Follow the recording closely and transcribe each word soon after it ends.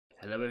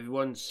Hello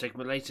everyone,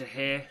 Sigmulator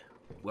here.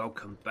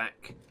 Welcome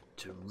back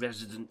to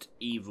Resident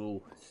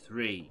Evil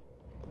 3.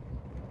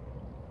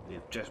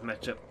 We've just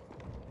met up.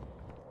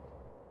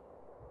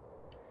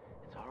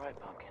 It's alright,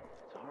 Pumpkin.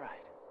 It's alright.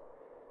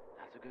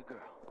 That's a good girl.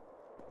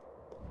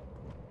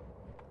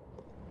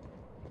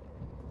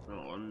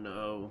 Oh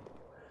no.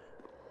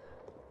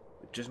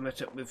 We've just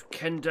met up with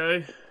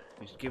Kendo.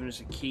 He's given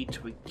us a key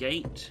to a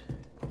gate.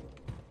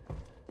 I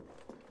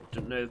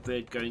don't know if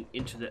we're going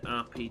into the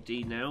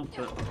RPD now,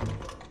 but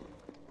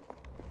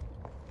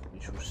we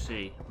shall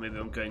see. Maybe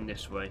I'm going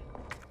this way.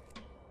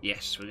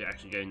 Yes, we're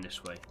actually going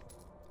this way.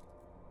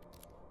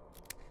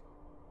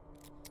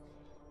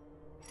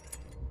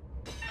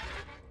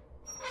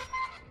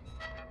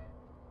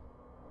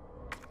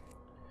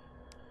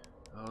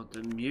 Oh,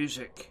 the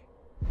music.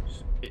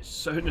 It's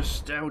so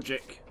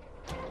nostalgic.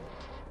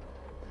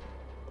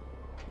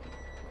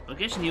 I'm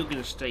guessing you're going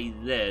to stay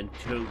there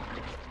until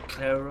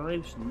Claire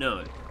arrives?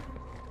 No.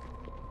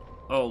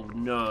 Oh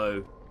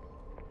no.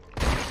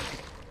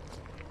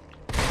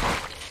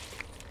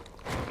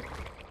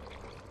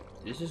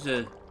 This is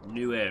a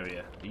new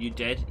area. Are you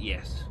dead?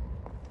 Yes.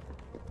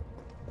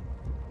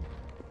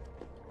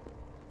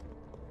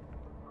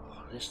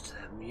 Oh, listen to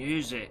that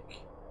music.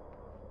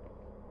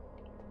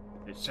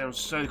 It sounds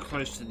so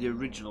close to the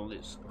original,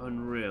 it's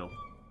unreal.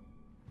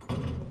 I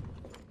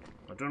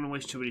don't want to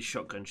waste too many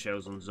shotgun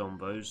shells on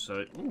zombos,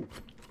 so... Ooh.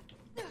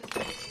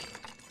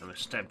 I'm going to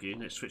stab you.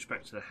 Let's switch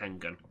back to the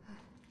handgun.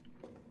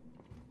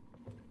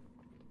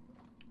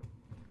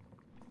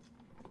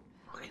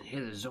 I can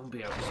hear the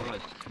zombie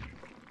outside.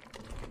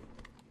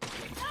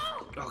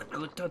 Oh,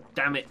 God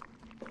damn it.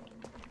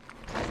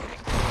 I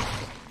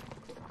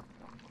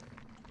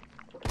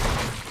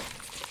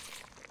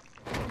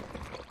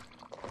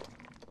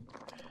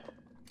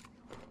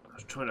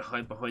was trying to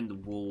hide behind the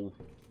wall.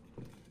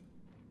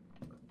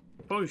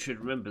 Probably should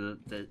remember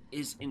that there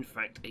is, in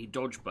fact, a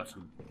dodge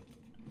button.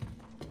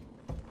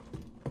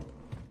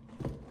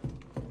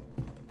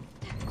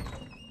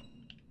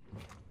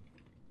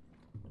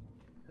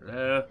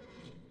 Hello?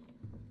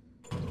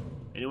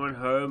 Anyone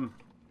home?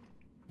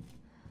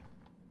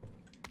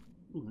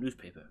 Ooh,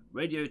 newspaper.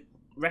 Radio.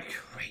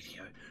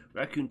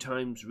 Raccoon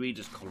Times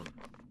Readers Column.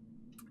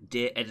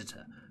 Dear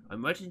Editor,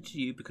 I'm writing to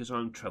you because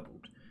I'm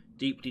troubled.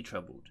 Deeply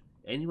troubled.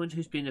 Anyone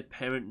who's been a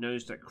parent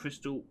knows that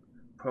Crystal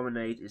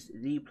Promenade is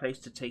the place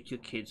to take your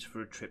kids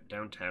for a trip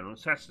downtown on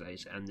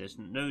Saturdays, and there's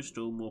no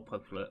store more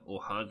popular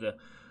or harder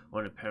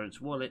on a parent's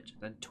wallet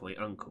than Toy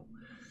Uncle.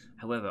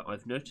 However,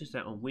 I've noticed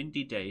that on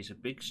windy days a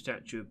big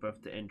statue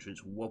above the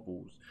entrance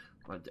wobbles,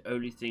 like the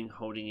only thing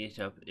holding it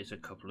up is a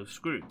couple of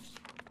screws.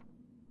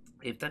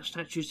 If that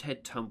statue's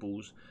head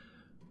tumbles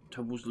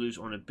loose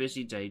on a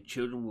busy day,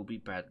 children will be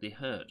badly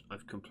hurt.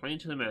 I've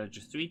complained to the manager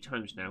 3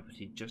 times now, but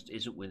he just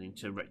isn't willing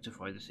to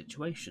rectify the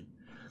situation.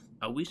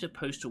 Are we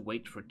supposed to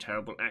wait for a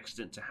terrible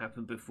accident to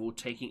happen before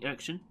taking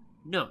action?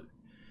 No.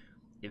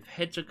 If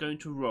heads are going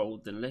to roll,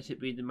 then let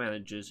it be the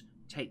managers.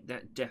 Take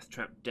that death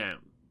trap down.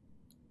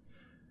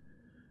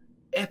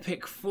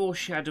 Epic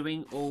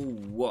foreshadowing or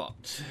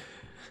what?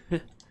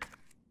 Right.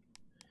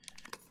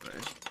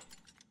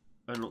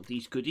 Unlock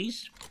these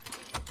goodies.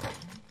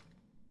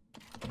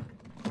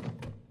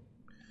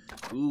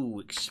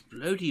 Ooh,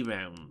 explodey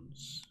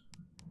rounds.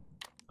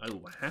 I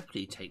will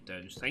happily take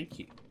those, thank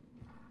you.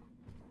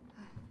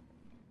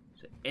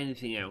 Is there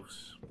anything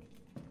else?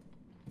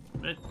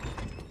 No.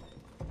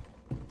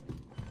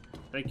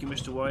 Thank you,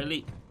 Mr.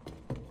 Wiley.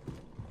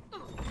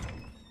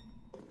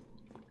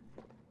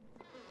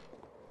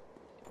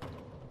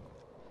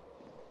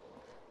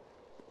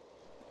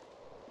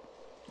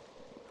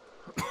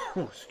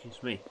 Oh,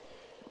 excuse me.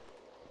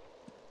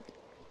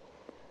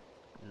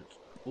 It's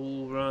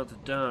all rather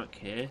dark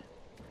here.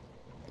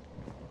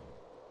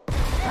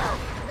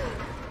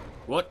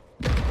 What?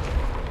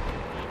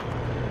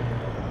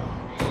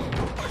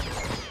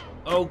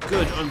 Oh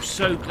good, I'm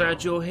so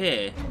glad you're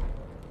here.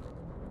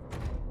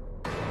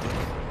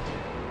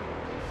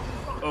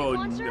 Oh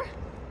no.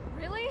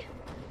 Really?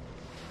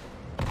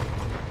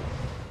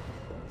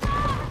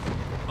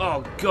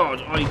 Oh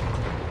god, I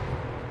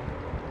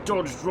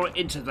dodged right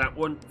into that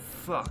one.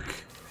 Fuck.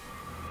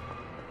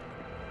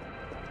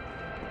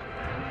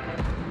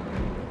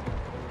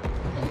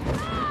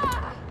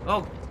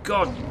 Oh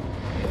god.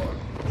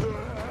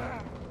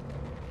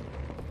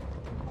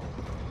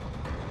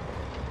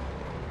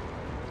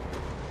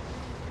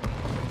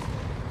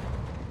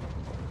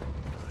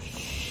 Oh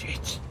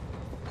shit.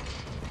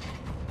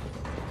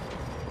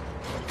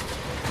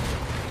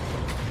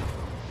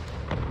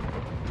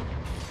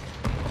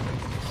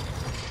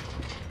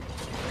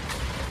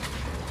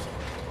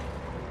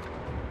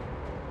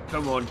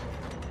 Come on.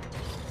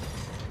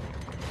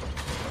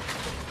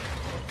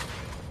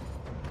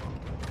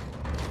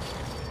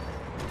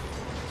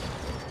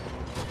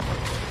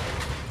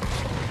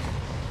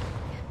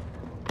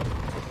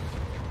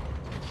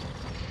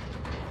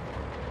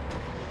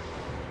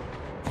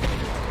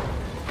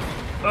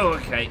 Oh,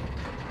 okay.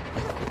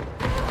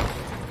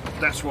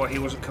 That's why he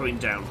wasn't coming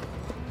down.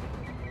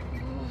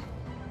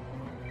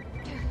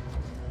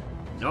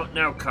 Not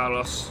now,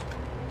 Carlos.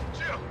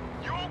 Jill,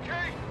 you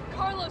okay?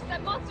 Carlos,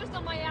 that monster's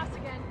on my ass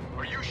again.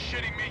 Are you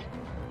shitting me?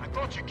 I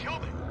thought you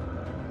killed it.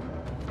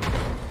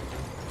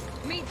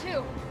 Me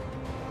too.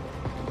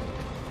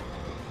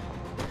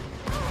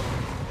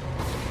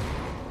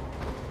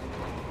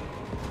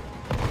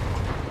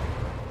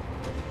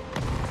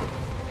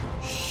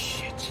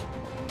 Shit.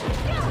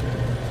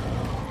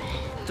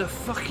 The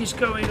fuck is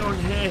going on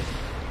here?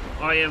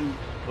 I am...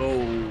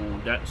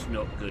 Oh, that's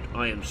not good.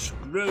 I am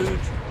screwed.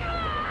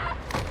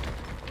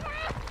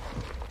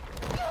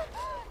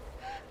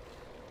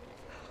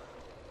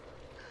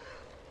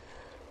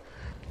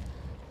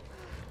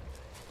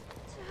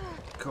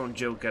 Come on,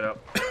 Jill, get up.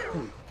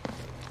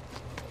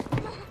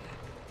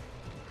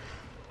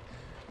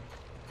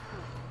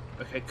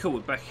 Okay, cool, we're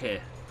back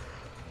here.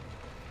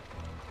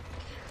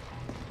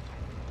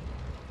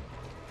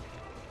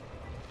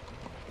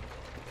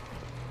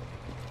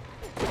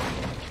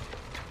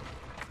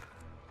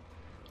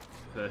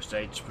 First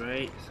aid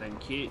spray,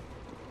 thank you.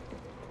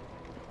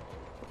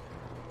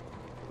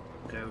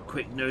 Go a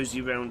quick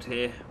nosy round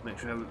here, make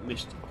sure I haven't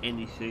missed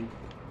anything.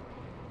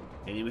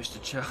 Any Mr.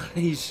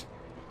 Charlies?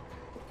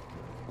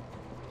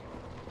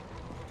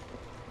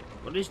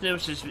 Well, this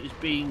nemesis is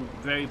being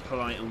very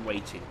polite and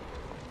waiting.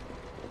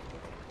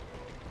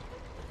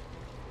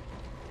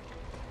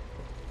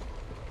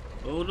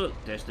 Oh look,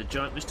 there's the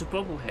giant Mr.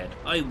 Bobblehead.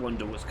 I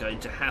wonder what's going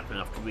to happen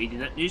after reading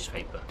that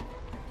newspaper.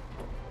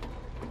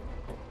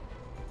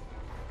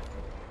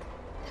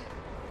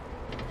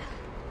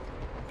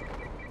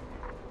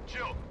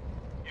 Jill,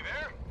 you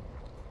there?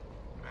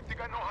 I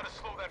think I know how to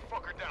slow that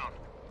fucker down.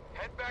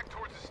 Head back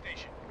towards the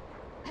station.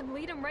 And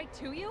lead him right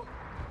to you?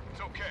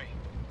 It's okay.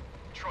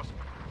 Trust me.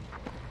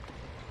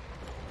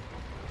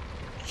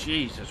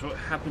 Jesus, what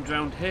happened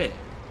round here?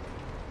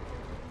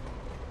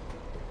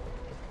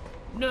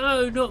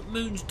 No, not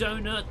Moon's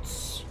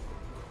Donuts!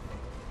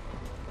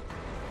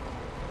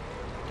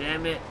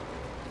 Damn it.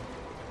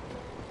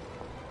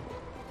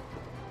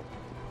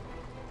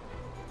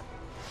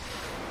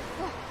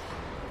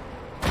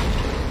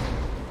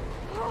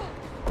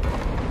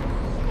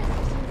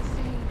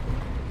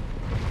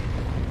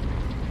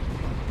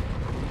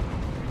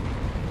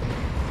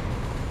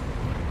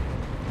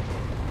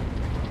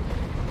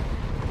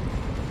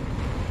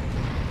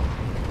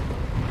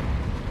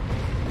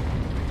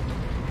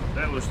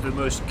 That was the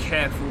most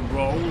careful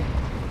roll.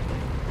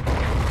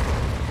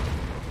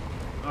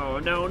 Oh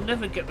no, I'll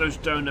never get those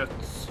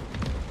donuts.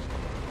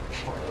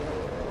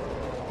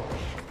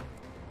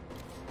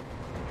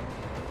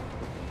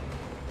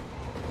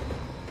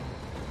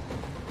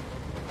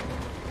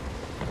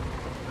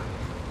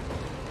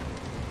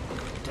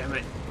 Damn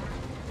it.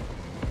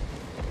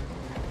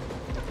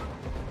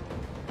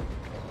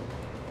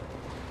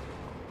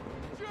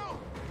 Jill,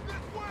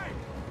 this way!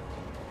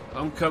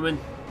 I'm coming.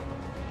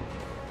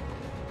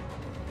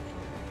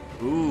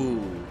 Ooh,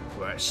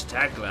 we're at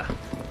Stagler.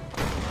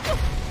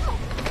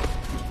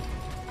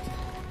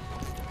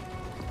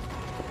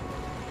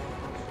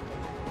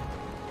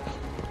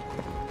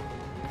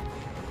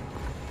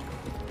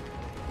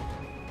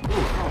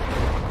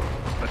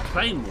 Ooh, a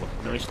claymore,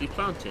 nicely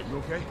planted. You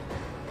okay?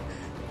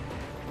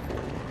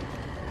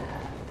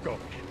 Go.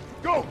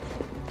 Go!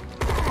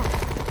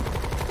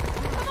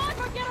 Come on,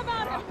 forget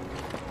about him!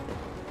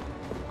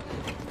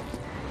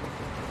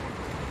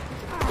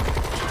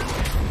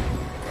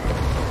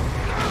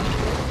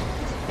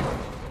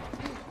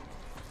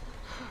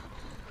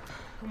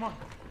 Come on.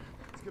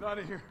 Let's get out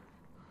of here.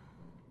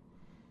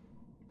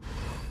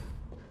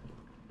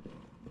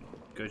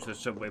 Go to the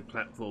subway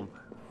platform.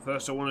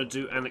 First I want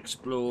to do and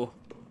explore.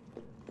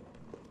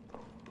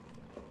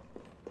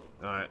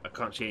 Alright, I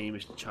can't see any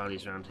Mr.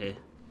 Charlies around here.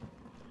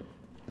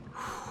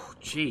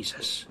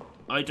 Jesus.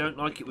 I don't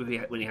like it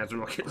when he has a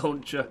rocket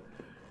launcher.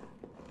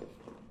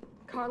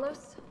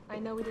 Carlos, I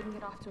know we didn't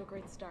get off to a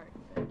great start,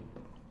 but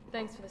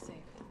thanks for the save.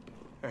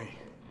 Hey,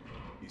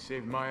 you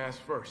saved my ass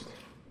first.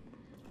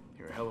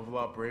 You're a hell of a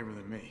lot braver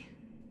than me.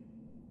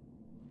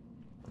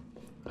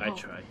 I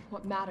try.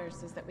 What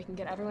matters is that we can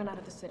get everyone out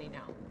of the city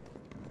now.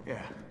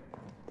 Yeah.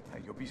 Hey,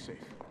 you'll be safe.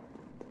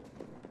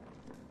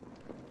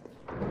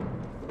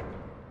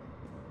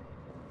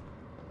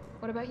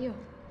 What about you?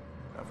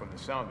 Now, from the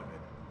sound of it,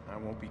 I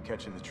won't be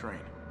catching the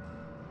train.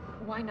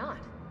 Why not?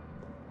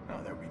 Now,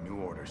 there'll be new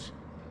orders.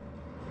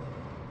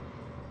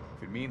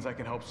 If it means I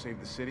can help save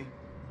the city,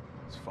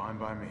 it's fine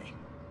by me.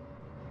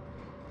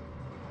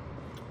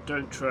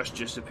 Don't trust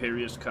your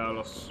superiors,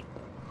 Carlos.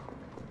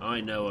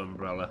 I know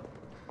Umbrella.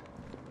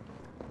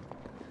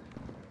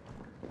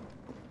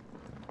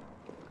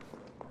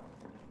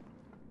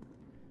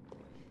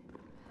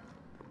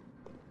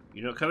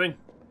 You not coming?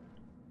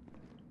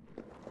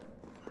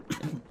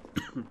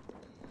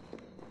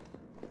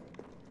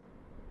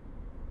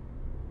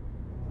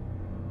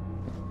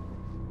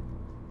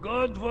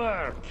 Good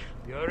work.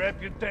 Your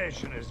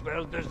reputation is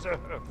well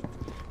deserved.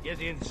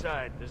 Get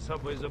inside. The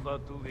subway's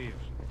about to leave.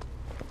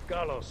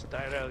 Carlos,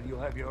 Tyrell, you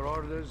have your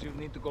orders. You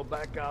need to go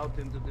back out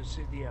into the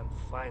city and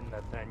find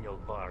Nathaniel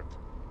Bard.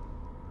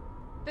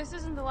 This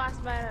isn't the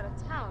last man out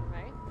of town,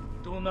 right?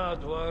 Do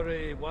not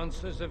worry. Once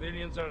the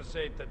civilians are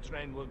safe, the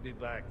train will be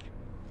back.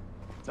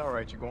 It's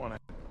alright, you're going ahead.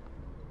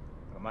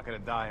 I'm not gonna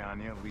die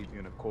on you, leave you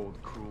in a cold,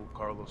 cruel,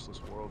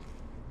 Carlosless world.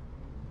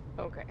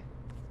 Okay.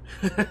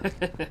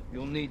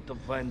 You'll need to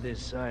find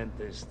this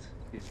scientist.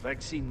 His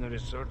vaccine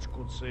research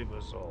could save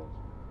us all.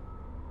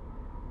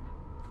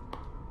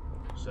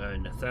 So,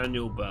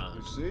 Nathaniel You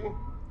Barnes. see?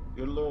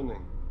 You're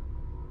learning.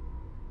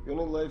 The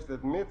only life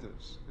that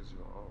matters is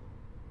your own.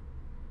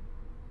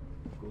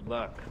 Good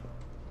luck.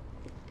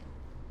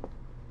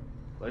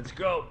 Let's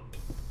go.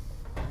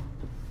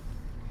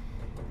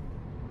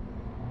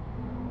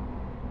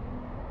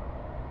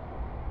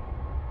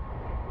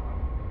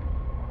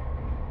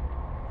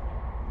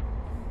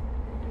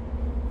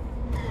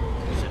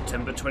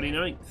 September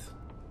 29th.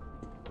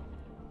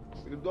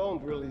 You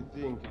don't really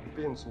think a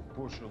pencil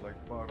pusher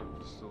like Barton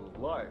is still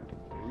alive,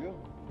 do you?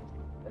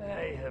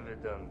 I have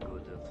it on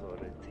good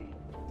authority.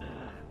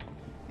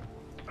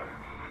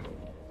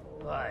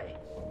 Why?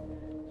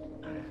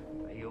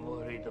 Are you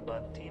worried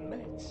about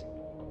teammates?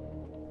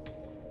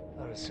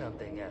 Or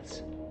something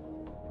else?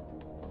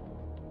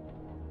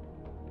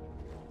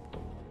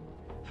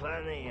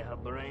 Funny how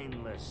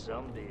brainless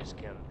zombies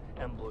can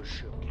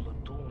ambush a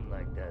platoon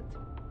like that.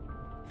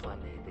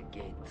 Funny the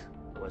gate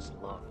was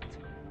locked.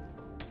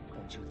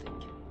 Don't you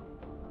think?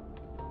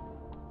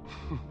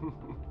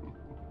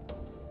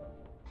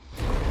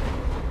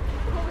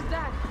 What was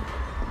that?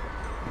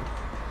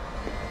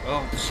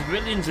 Oh, the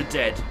civilians are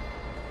dead.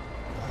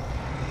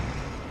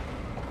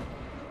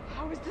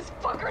 How is this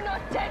fucker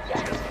not dead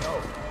yet? Just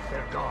know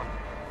they're gone.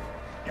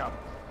 Yup,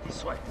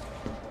 this way.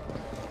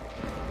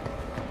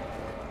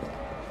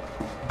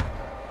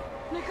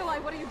 Nikolai,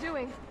 what are you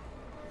doing?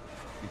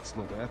 It's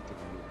not after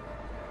you.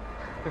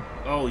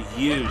 Oh,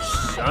 you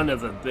son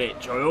of a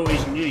bitch. I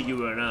always knew you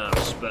were an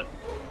ass, but...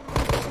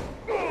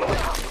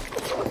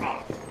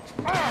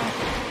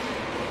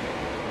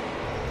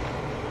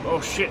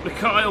 Oh shit,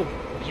 Mikhail!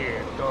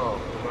 Get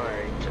off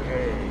my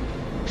train.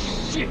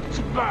 Shit,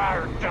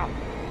 Sparta!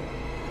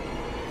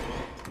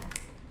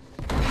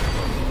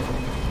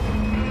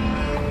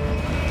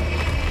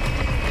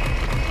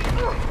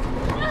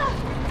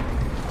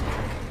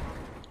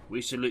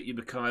 We salute you,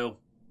 Mikhail.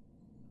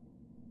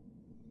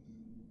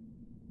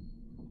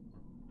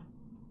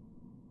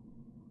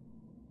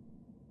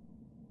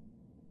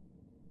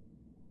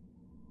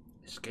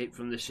 Escape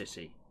from the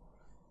city.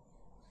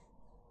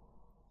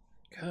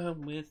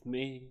 Come with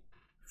me,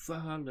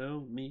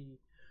 follow me,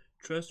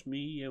 trust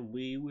me and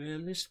we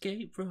will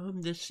escape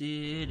from the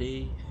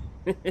city.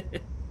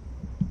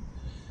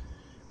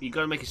 You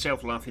gotta make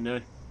yourself laugh, you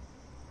know.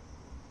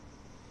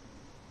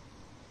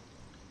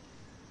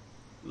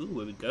 Ooh,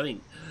 where are we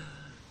going?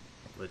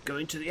 We're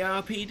going to the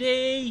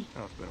RPD!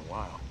 Oh, it's been a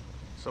while.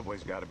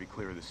 Subway's gotta be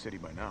clear of the city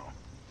by now.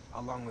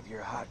 Along with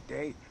your hot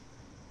date.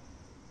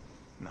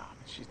 Nah,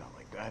 man, she's not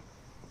like that.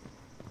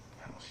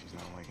 Hell, she's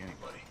not like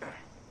anybody.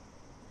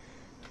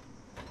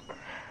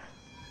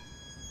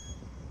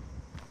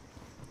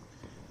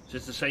 So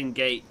it's the same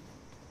gate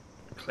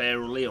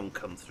Claire or Leon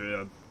come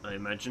through, I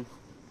imagine.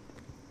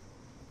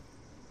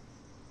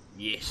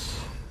 Yes.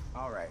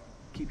 All right,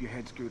 keep your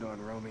head screwed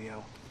on,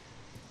 Romeo.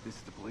 This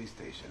is the police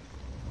station.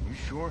 You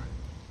sure?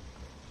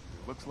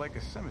 It looks like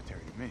a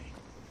cemetery to me.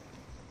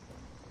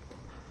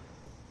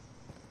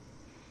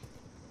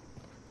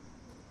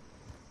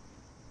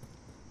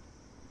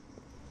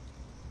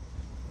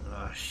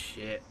 Oh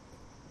shit.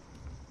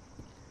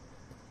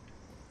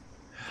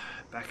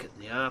 Back at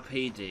the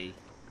RPD.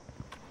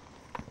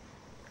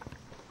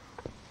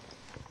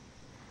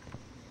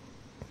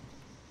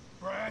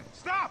 Brad,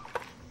 stop!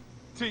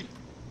 T.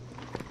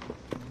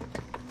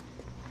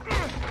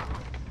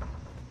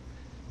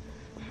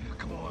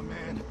 Come on,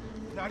 man.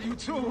 Not you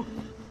too.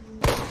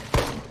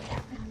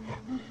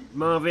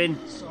 Marvin.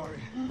 Sorry.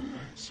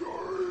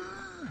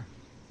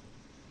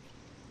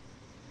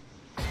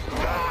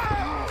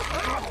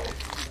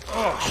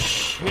 Oh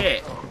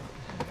shit.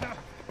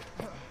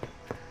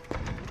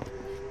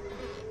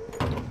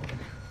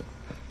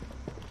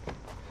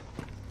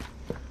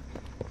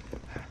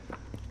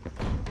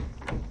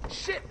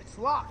 Shit, it's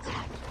locked.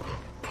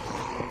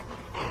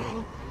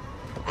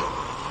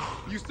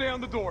 You stay on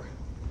the door.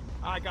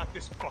 I got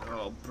this fucker.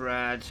 Oh,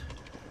 Brad.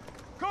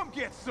 Come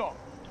get some!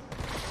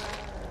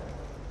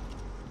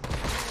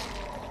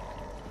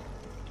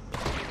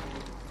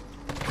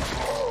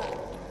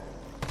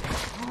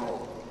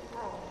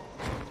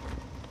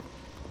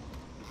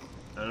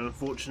 An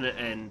unfortunate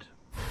end.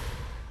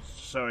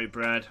 Sorry,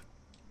 Brad.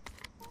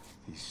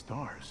 These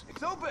stars.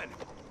 It's open.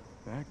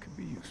 That could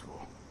be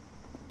useful.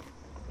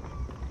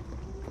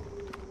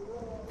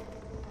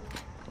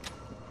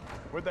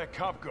 Where'd that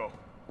cop go?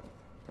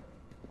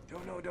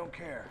 Don't know, don't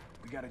care.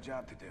 We got a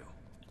job to do.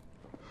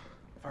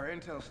 If our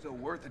intel's still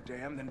worth a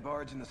damn, then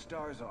Bard's in the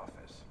STARS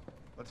office.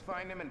 Let's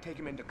find him and take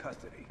him into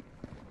custody.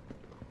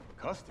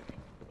 Custody?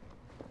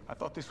 I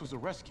thought this was a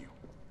rescue.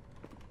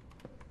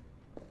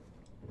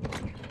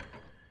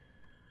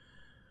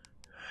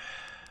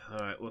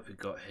 Alright, what have we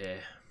got here?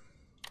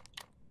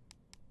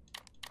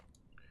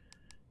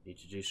 Need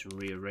to do some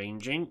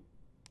rearranging.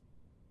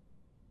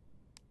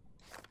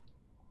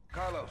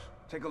 Carlos,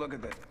 take a look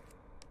at this.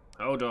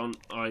 Hold on,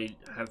 I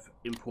have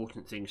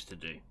important things to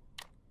do.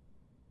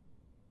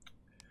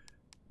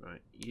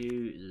 Right,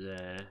 you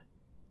there.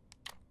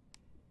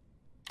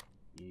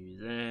 You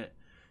there.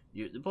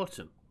 You at the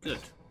bottom. Good.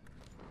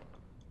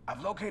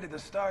 I've located the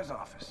STARS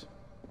office.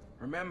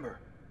 Remember,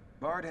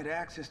 Bard had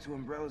access to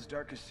Umbrella's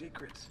darkest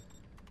secrets.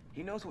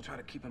 He knows we'll try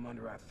to keep him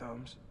under our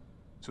thumbs.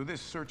 So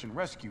this search and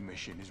rescue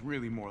mission is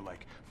really more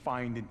like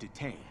find and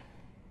detain.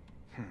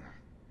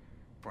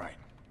 Right.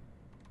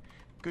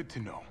 Good to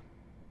know.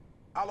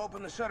 I'll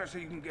open the shutter so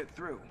you can get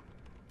through.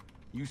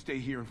 You stay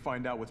here and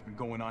find out what's been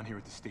going on here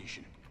at the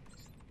station.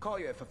 Call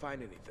you if I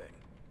find anything.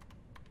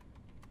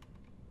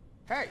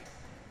 Hey!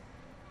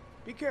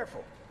 Be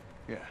careful.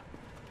 Yeah.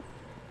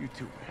 You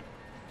too, man.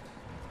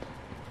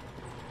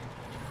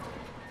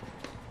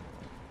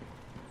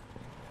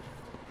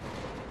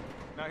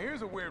 Now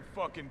here's a weird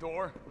fucking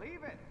door.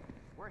 Leave it.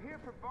 We're here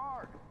for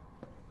Bard.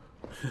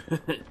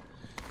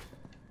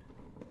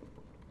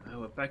 Oh,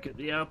 we're back at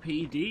the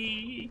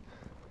RPD.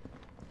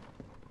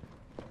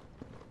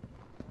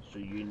 So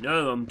you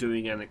know I'm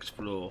doing an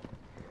explore.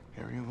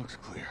 Area looks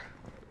clear.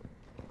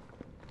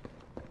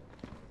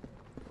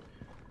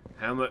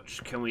 How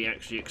much can we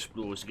actually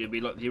explore? Is it going to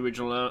be like the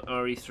original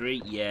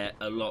RE3? Yeah,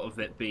 a lot of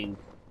it being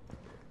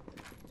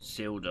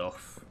sealed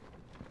off.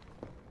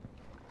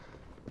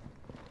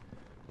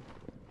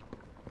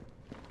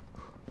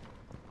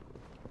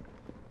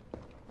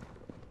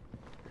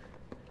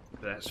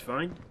 But that's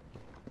fine.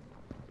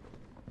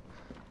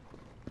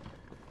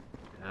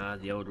 Ah,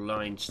 the old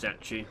lion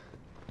statue.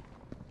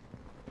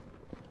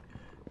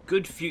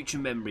 Good future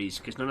memories,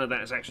 because none of that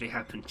has actually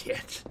happened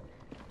yet.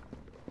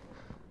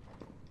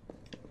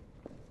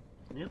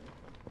 Yep,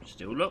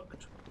 still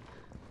locked.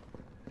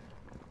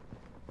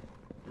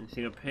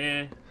 Anything up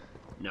here?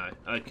 No,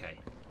 okay.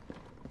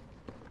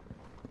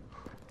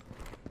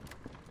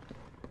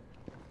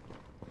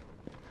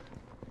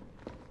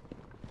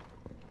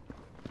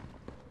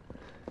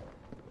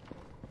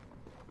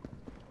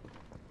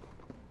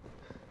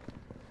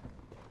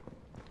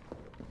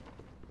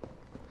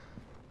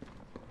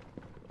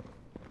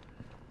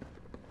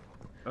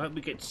 I hope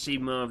we get to see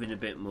Marvin a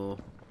bit more.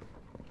 Can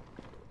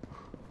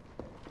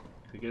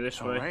we go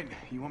this way? Alright,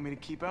 you want me to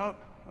keep out?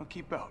 I'll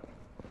keep out.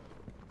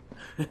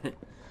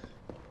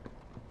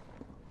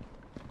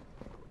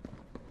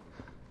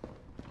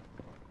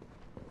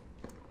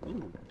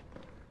 Ooh.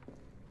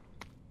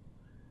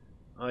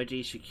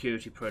 ID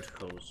security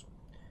protocols.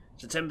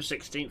 September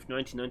 16th,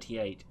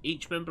 1998.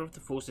 Each member of the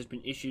force has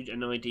been issued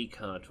an ID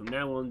card. From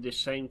now on, this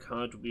same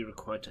card will be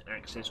required to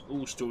access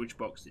all storage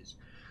boxes.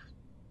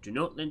 Do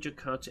not lend your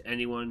card to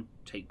anyone.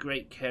 Take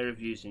great care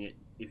of using it.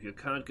 If your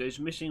card goes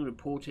missing,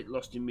 report it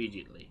lost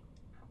immediately.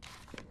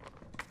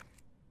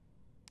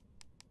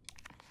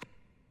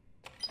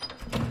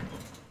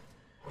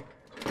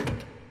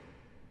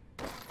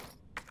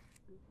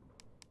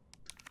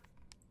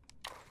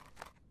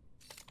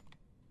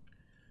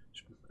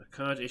 A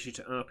card issued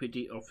to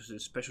RPD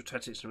officers, Special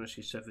Tactics and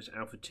Rescue Service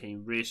Alpha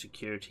Team, Rear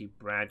Security,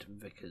 Brad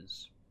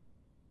Vickers.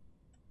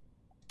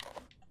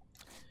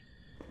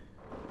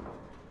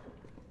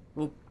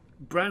 Well,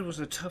 Brad was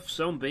a tough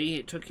zombie.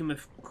 It took him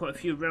quite a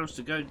few rounds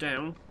to go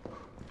down.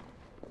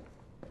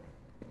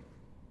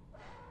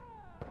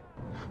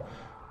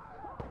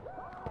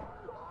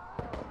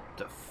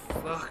 The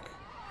fuck?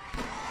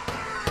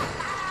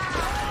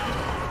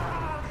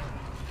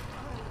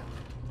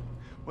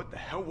 What the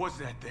hell was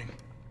that thing?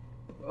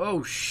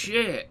 Oh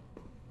shit!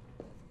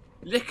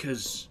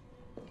 Lickers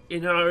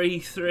in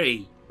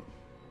RE3.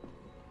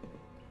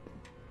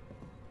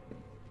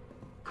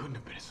 Couldn't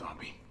have been a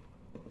zombie.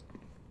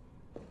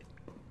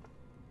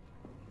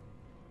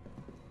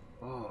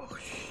 Oh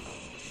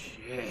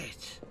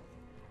shit.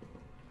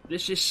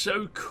 This is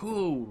so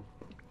cool.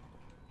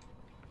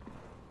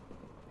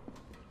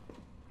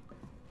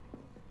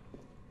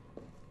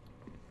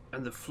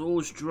 And the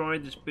floor's dry,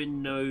 there's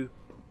been no...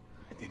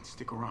 I didn't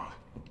stick around.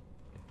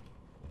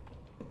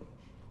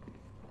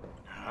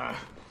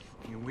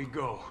 Here we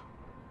go.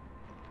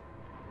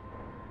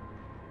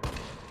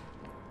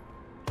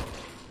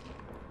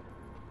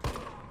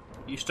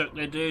 You stuck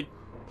there, dude?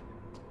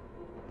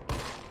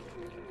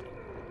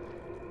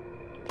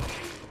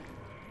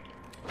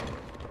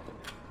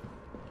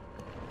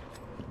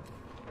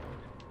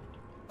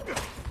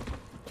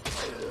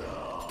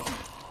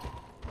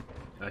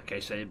 Okay,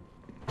 so...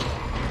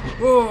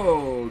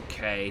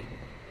 Okay.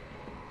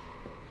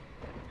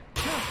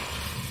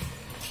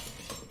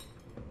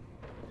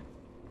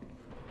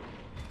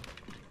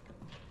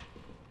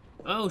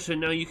 Oh, so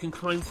now you can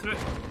climb through.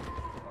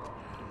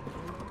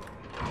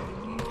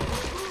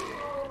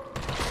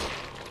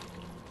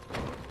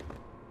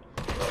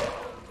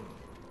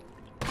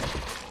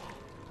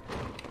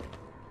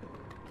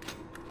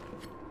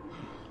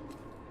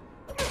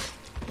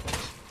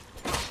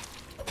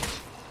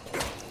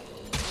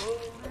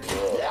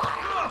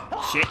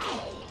 Shit.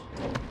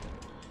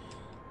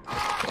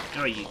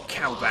 Oh, you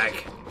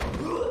cowbag.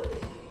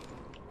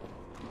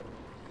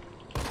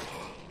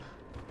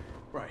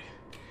 Right.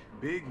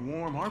 Big,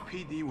 warm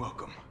RPD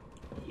welcome.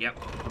 Yep.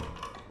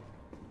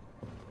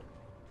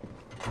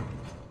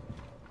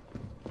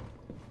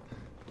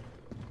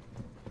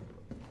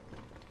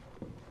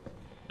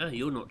 Oh,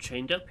 you're not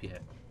chained up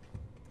yet.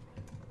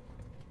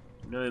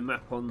 No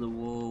map on the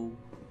wall.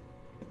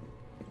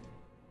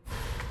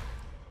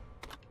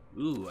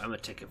 Ooh, I'm gonna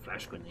take a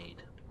flash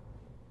grenade.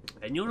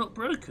 And you're not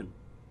broken.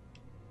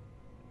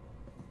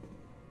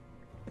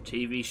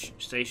 TV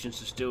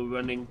stations are still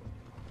running.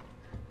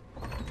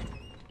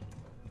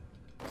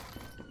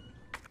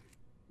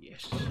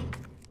 Yes.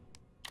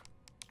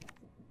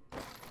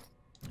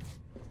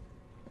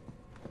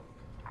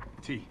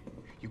 T,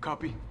 you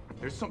copy?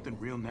 There's something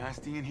real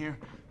nasty in here.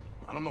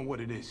 I don't know what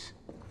it is.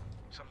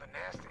 Something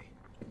nasty.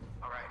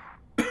 All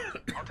right.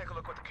 I'll take a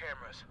look with the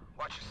cameras.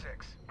 Watch your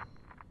six.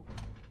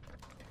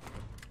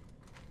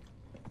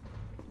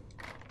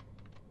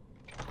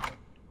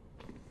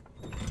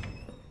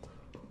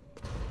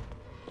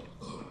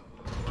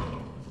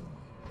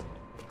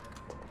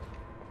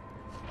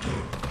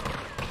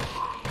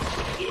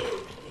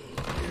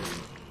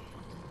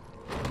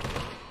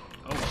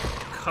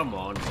 Come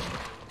on.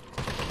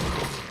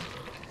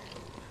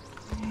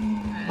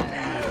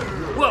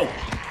 Whoa!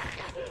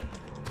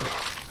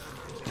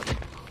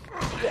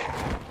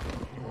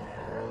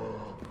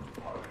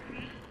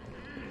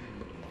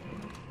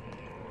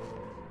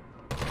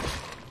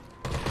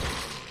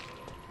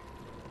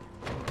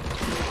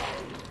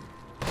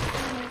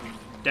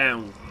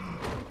 Down.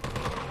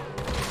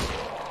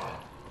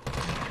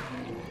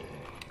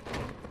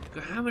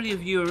 God, how many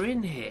of you are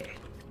in here?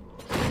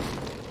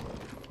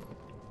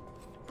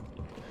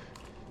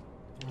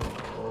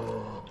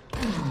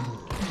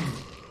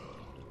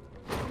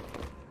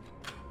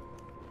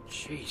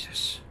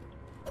 Jesus.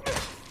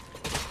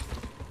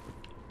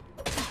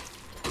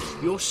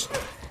 You're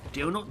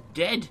still not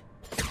dead?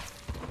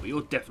 Well,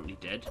 you're definitely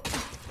dead.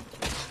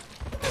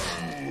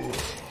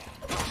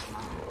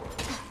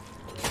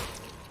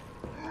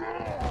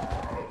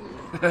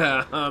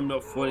 I'm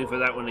not falling for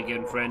that one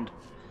again, friend.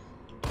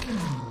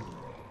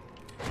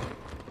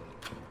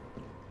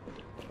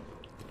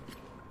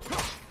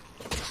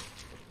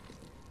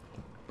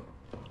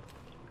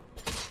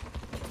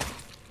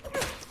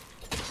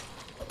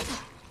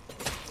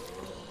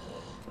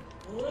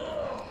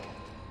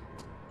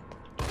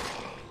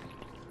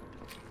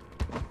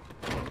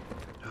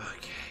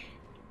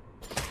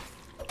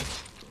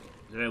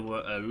 There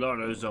were a lot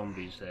of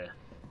zombies there.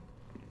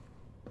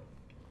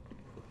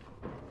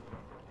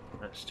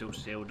 That's still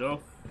sealed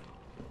off.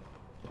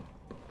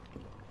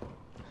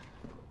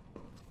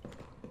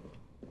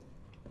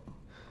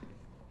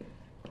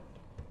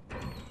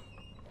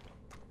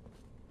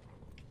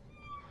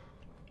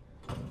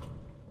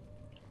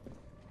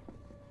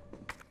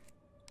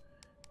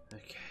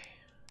 Okay.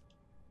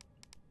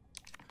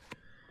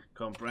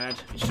 Come on,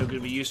 Brad. It's still going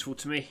to be useful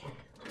to me.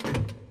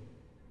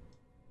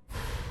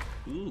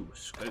 Ooh,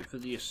 scope for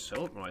the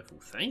assault rifle.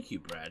 Thank you,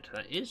 Brad.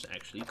 That is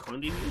actually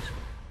kind of useful.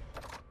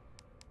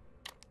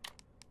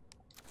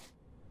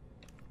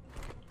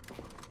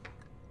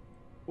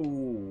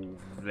 Ooh,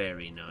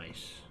 very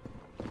nice.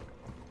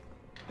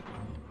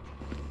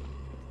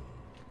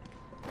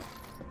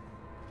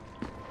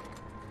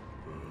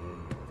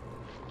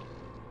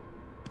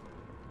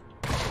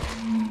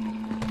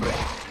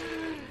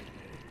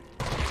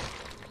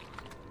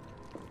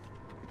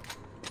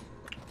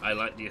 I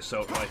like the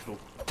assault rifle.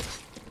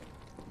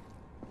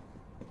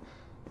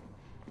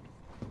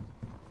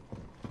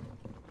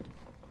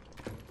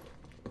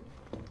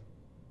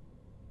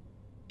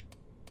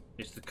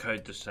 Is the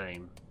code the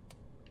same?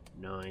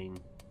 9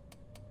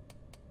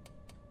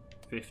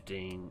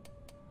 15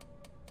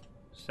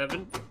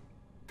 7.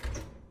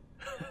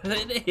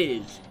 It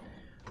is.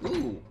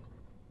 Ooh,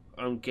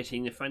 I'm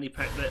getting the fanny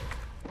pack that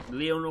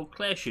Leon or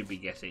Claire should be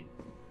getting.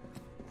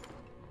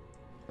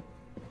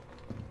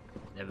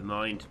 Never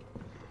mind.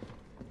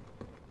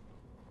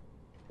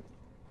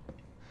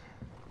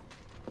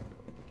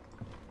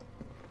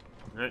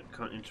 No,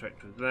 can't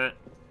interact with that.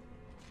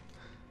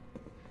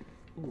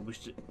 Ooh,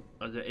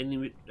 are there any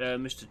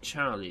Mr.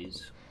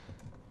 Charlies?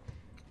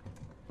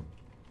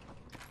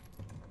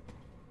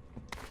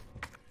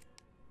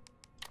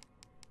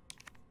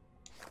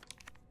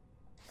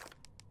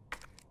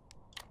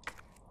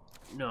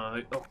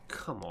 No, oh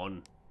come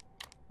on.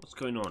 What's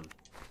going on?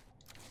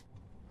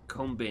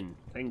 Combin,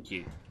 thank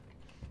you.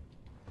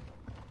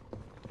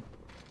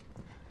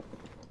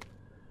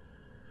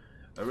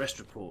 Arrest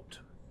report.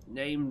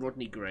 Name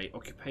Rodney Gray.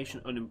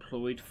 Occupation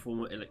unemployed.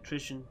 Former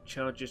electrician.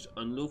 Charges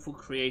unlawful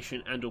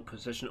creation and or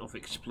possession of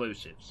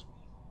explosives.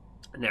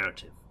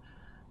 Narrative.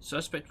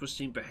 Suspect was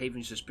seen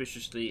behaving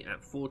suspiciously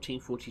at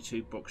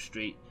 1442 Brock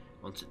Street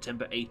on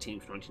September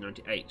 18th,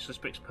 1998.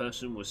 Suspect's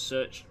person was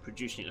searched,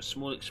 producing a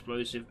small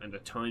explosive and a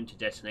timed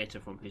detonator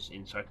from his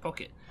inside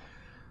pocket,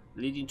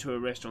 leading to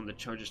arrest on the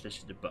charges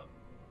listed above.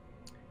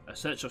 A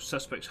search of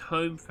suspect's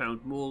home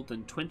found more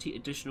than 20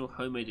 additional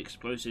homemade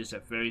explosives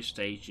at various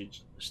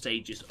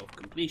stages of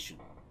completion.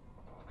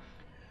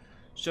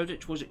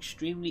 Subject was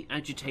extremely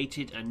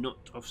agitated and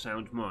not of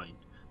sound mind.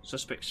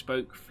 Suspect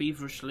spoke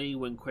feverishly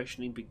when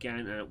questioning began,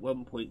 and at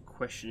one point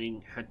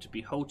questioning had to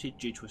be halted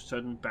due to a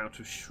sudden bout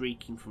of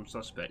shrieking from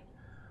suspect.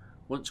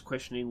 Once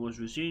questioning was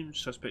resumed,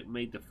 suspect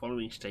made the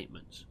following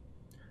statements.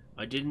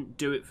 I didn't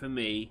do it for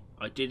me,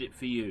 I did it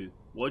for you.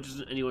 Why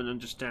doesn't anyone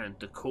understand?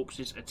 The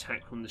corpses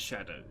attack from the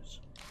shadows.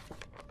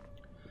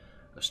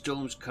 A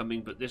storm's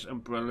coming, but this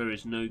umbrella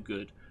is no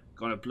good.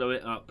 Gotta blow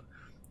it up,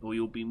 or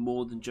you'll be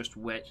more than just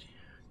wet.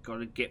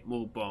 Gotta get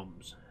more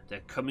bombs.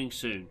 They're coming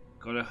soon.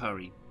 Gotta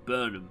hurry.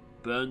 Burn them.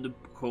 Burn the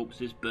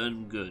corpses. Burn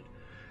them good.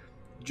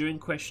 During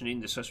questioning,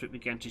 the suspect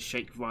began to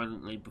shake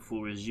violently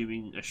before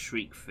resuming a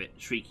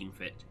shrieking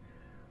fit.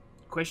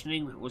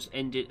 Questioning was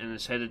ended and a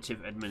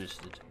sedative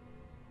administered.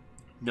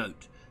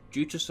 Note: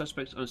 due to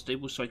suspect's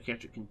unstable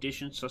psychiatric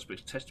condition,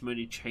 suspect's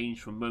testimony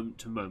changed from moment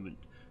to moment.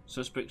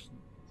 Suspect's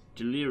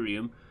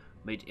delirium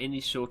made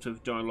any sort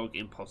of dialogue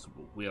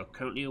impossible. We are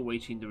currently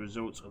awaiting the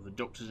results of a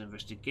doctor's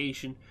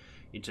investigation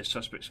into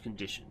suspect's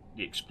condition.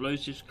 The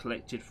explosives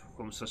collected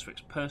from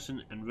suspect's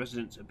person and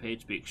residence appeared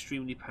to be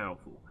extremely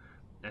powerful.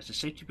 As a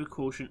safety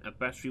precaution, a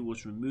battery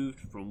was removed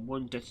from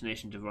one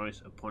detonation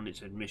device upon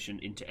its admission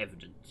into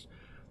evidence.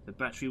 The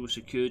battery was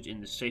secured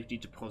in the safety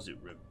deposit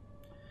room.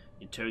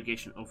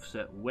 Interrogation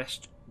Officer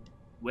West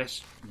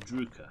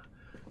Drucker.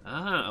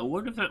 Ah, I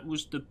wonder if that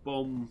was the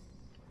bomb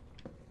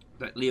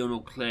that Leon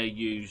or Claire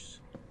used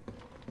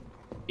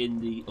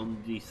on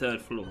the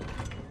third floor.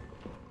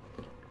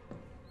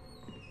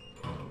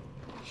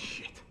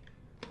 Shit.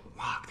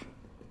 Locked.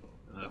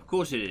 Of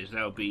course it is.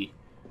 That would be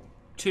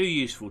too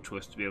useful to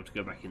us to be able to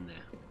go back in there.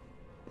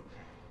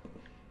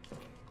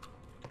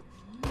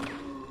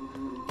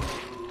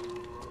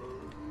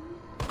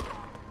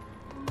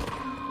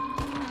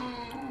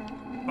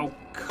 Oh,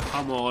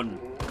 come on.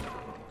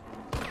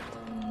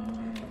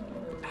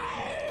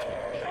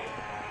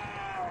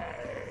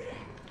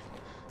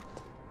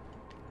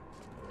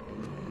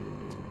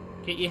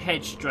 Get your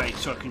head straight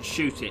so I can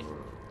shoot it.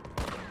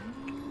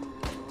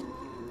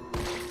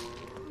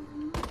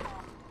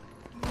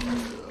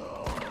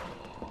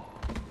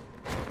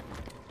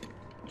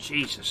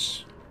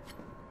 Jesus.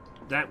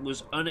 That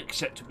was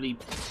unacceptably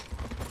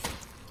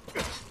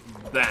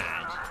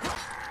bad.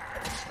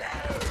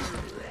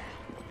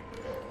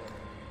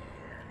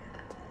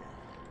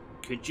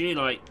 Could you,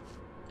 like,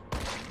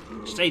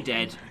 stay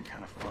dead?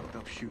 Kind of fucked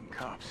up shooting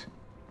cops.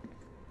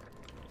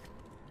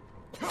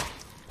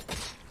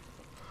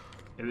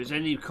 If there's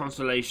any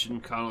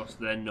consolation, Carlos,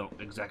 they're not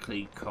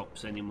exactly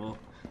cops anymore.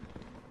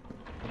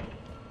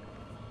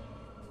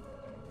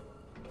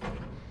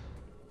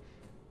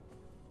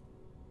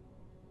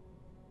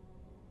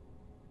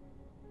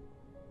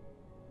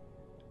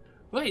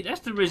 Wait, that's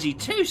the Rizzy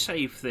 2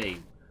 save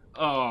theme.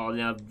 Oh,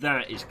 now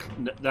that is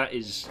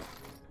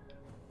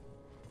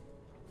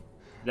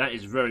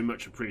very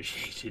much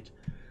appreciated.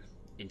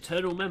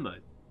 Internal memo.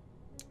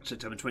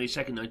 September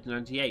 22nd,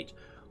 1998.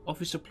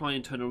 Office supply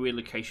internal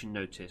relocation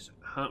notice.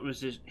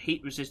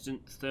 Heat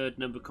resistant third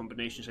number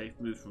combination safe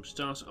moved from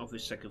Stars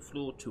office second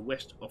floor to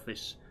West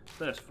office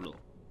first floor.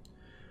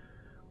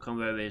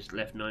 Convo is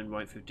left 9,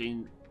 right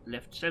 15,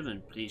 left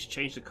 7. Please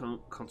change the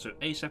console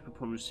ASAP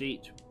upon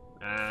receipt.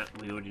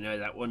 We already know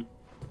that one.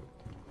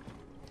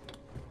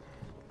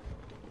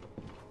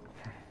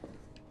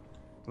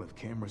 Well, if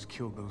cameras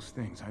killed those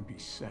things, I'd be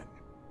set.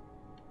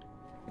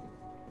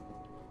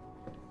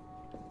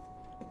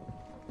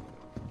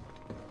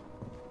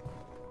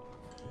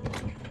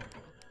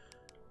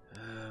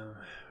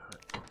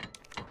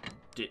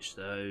 Ditch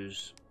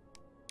those.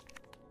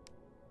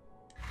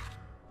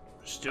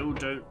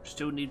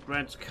 Still need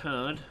Brad's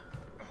card.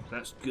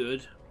 That's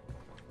good.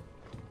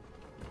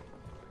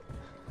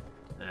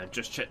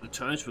 Just check the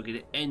times. We're going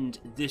to end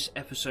this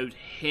episode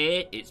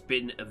here. It's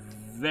been a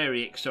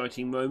very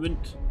exciting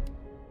moment.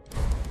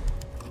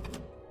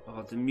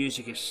 Oh, the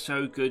music is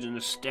so good and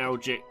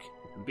nostalgic.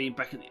 And being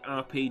back at the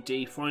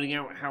RPD, finding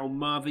out how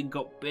Marvin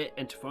got bit,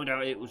 and to find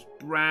out it was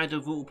Brad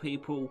of all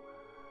people.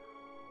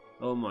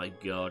 Oh my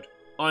god.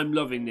 I'm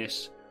loving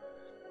this.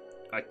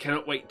 I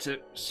cannot wait to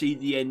see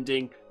the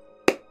ending.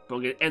 But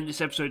I'm going to end this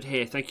episode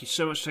here. Thank you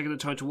so much for taking the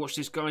time to watch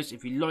this, guys.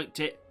 If you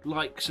liked it,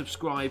 like,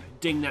 subscribe,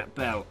 ding that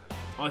bell.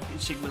 I've been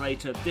Sigma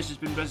Later. This has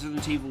been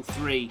Resident Evil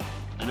 3,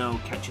 and I'll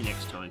catch you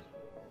next time.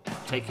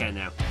 Take care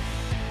now.